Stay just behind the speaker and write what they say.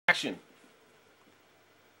Action.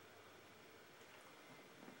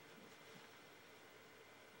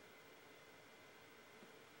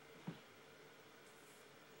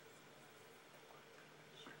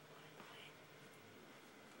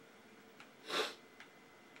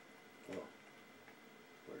 Oh,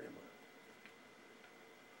 where am I?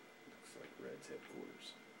 Looks like Red's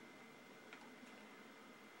headquarters.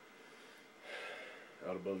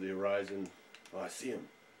 Out above the horizon. Oh, I see him.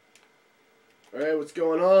 Alright, what's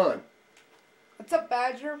going on? What's up,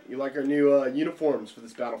 Badger? You like our new uniforms for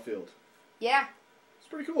this battlefield? Yeah. It's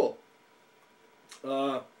pretty cool.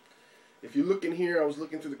 If you look in here, I was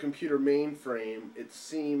looking through the computer mainframe. It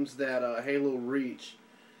seems that Halo Reach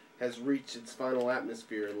has reached its final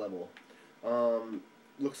atmosphere level.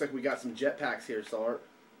 Looks like we got some jetpacks here, Sart.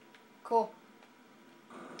 Cool.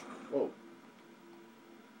 Whoa.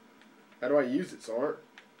 How do I use it, Sart?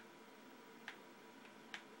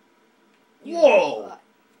 Whoa!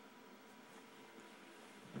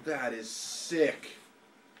 That is sick.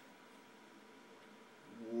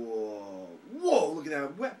 Whoa. Whoa, look at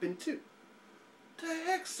that weapon, too. What the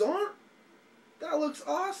heck, Sart? That looks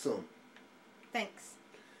awesome. Thanks.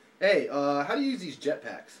 Hey, how do you use these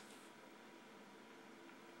jetpacks?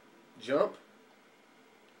 Jump?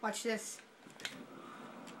 Watch this.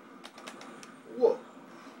 Whoa.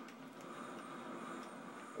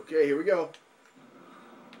 Okay, here we go.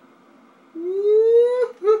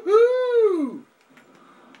 Woo-hoo-hoo!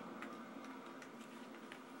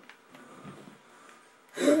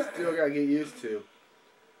 Still gotta get used to.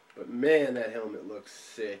 But man, that helmet looks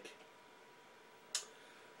sick.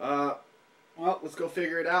 Well, let's go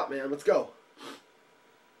figure it out, man. Let's go.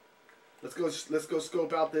 Let's go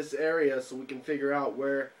scope out this area so we can figure out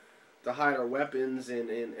where to hide our weapons and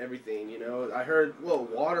everything, you know. I heard, whoa,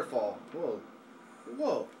 waterfall. Whoa.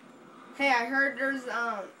 Whoa. Hey, I heard there's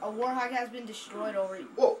a warhog has been destroyed over here.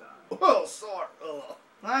 Whoa. Whoa, sorry. Ugh.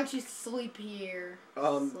 Why don't you sleep here?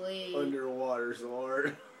 Sleep. Underwater,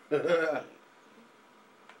 Sword. Back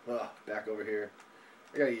over here.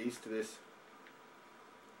 I gotta get used to this.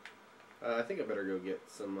 I think I better go get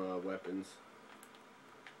some weapons.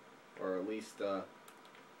 Or at least,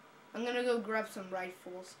 I'm gonna go grab some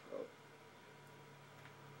rifles. Oh.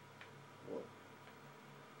 Whoa.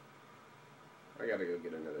 I gotta go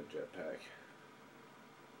get another jetpack.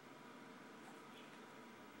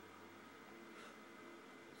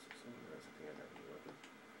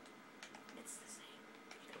 It's the same.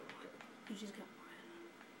 You just got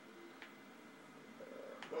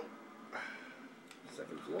one.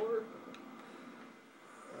 Second floor.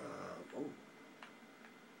 Oh.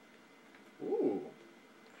 Ooh.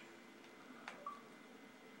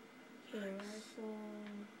 Okay, rifle.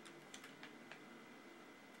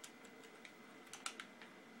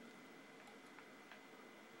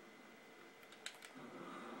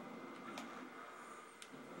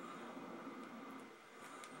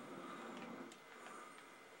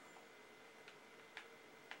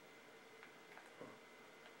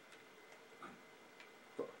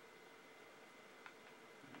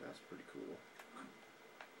 That's pretty cool.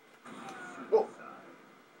 Whoa!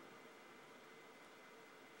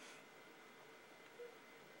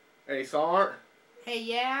 Hey, Sart. Hey,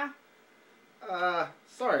 yeah?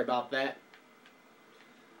 Sorry about that.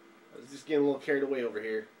 I was just getting a little carried away over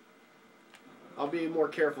here. I'll be more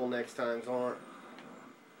careful next time, Sart.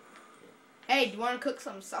 Hey, do you want to cook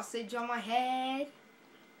some sausage on my head?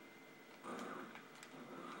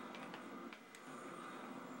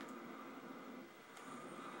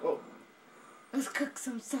 Whoa. Let's cook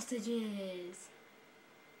some sausages.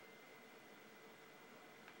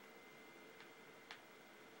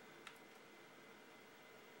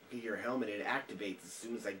 Look at your helmet. It activates as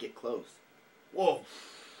soon as I get close. Whoa.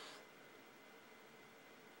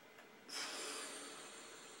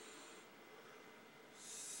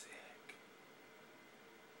 Sick.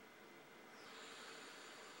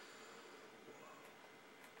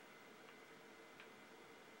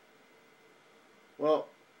 Well,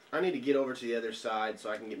 I need to get over to the other side so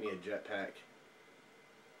I can get me a jetpack.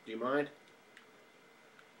 Do you mind?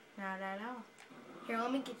 Not at all. Here,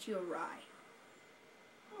 let me get you a ride.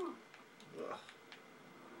 Ugh.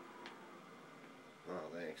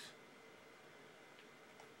 Oh, thanks.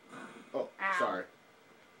 Oh, Ow. sorry.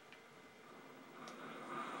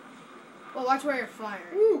 Well, watch where you're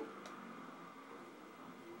firing. Woo!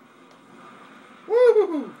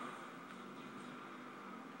 Woo!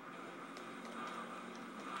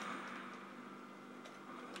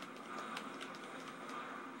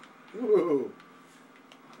 Woo!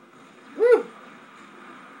 Woo!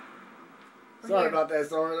 Sorry about that,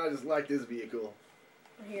 Soren. I just like this vehicle.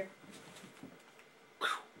 We're here.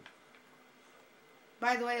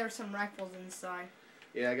 By the way, there's some rifles inside.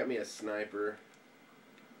 Yeah, I got me a sniper.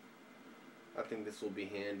 I think this will be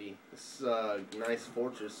handy. This is a nice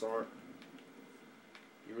fortress, aren't?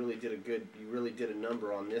 You really did a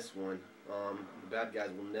number on this one. The bad guys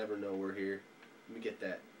will never know we're here. Let me get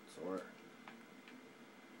that, Sarn.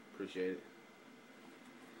 Appreciate it.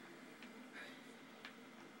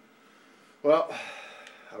 Well,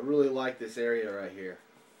 I really like this area right here.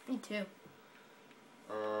 Me too.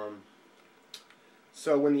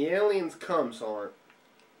 So when the aliens come, Sarn,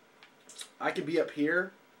 I could be up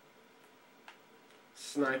here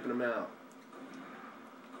sniping them out.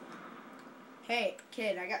 Hey,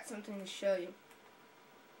 kid, I got something to show you.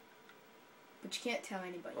 But you can't tell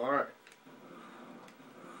anybody. Alright.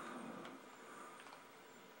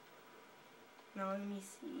 Now let me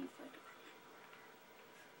see if I can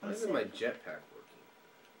remember. Why isn't my jetpack working?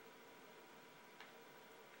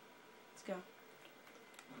 Let's go.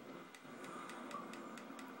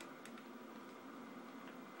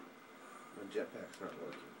 My jetpack's not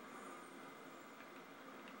working.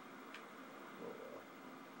 Oh well.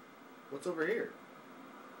 What's over here?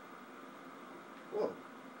 Whoa.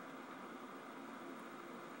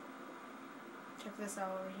 Check this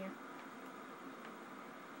out over here.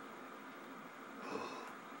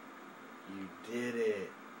 You did it.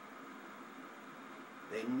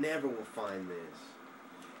 They never will find this.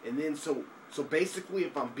 And then so basically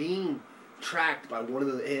if I'm being tracked by one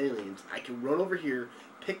of the aliens, I can run over here,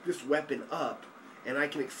 pick this weapon up, and I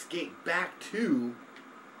can escape back to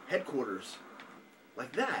headquarters.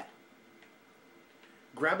 Like that.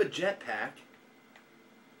 Grab a jetpack.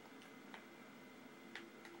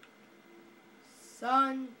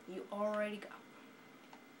 Son, you already got one.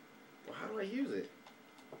 Well, how do I use it?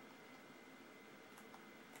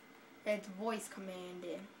 It's voice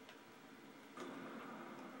commanded.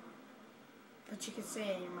 But you can say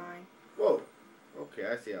it in your mind. Whoa. Okay,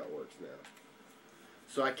 I see how it works now.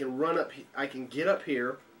 So I can run up, I can get up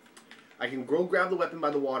here. I can go grab the weapon by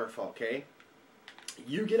the waterfall, okay?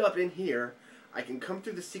 You get up in here. I can come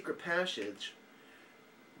through the secret passage.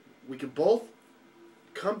 We can both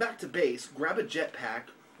come back to base, grab a jetpack,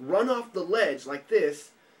 run off the ledge like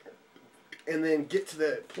this, and then get to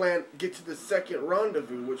the second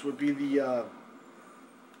rendezvous, which would be the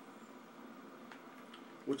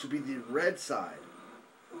red side.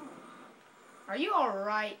 Are you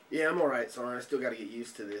alright? Yeah, I'm alright, son. I still got to get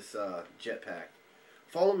used to this jetpack.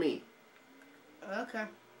 Follow me. Okay.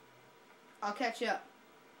 I'll catch you up.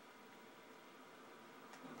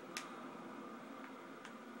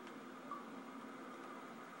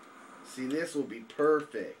 See, this will be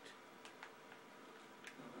perfect.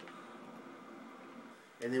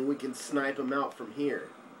 And then we can snipe them out from here.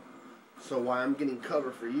 So while I'm getting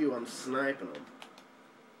cover for you, I'm sniping them.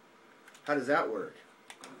 How does that work?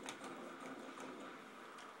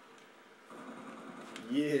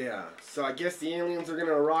 Yeah. So I guess the aliens are going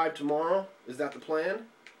to arrive tomorrow? Is that the plan?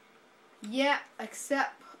 Yeah,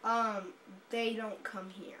 except they don't come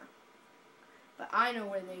here. But I know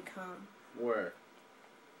where they come. Where?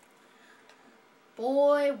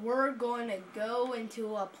 Boy, we're going to go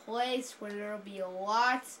into a place where there will be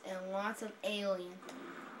lots and lots of aliens.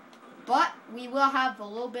 But we will have a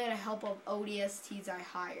little bit of help of ODSTs I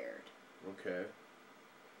hired. Okay.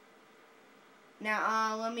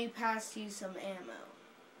 Now, let me pass you some ammo.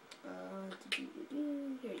 Here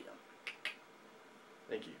you go.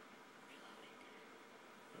 Thank you.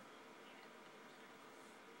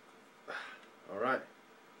 Alright.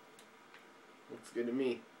 Looks good to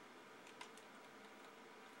me.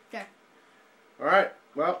 Okay. Alright,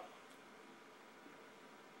 well,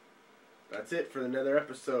 that's it for another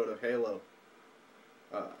episode of Halo.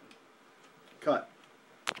 Cut.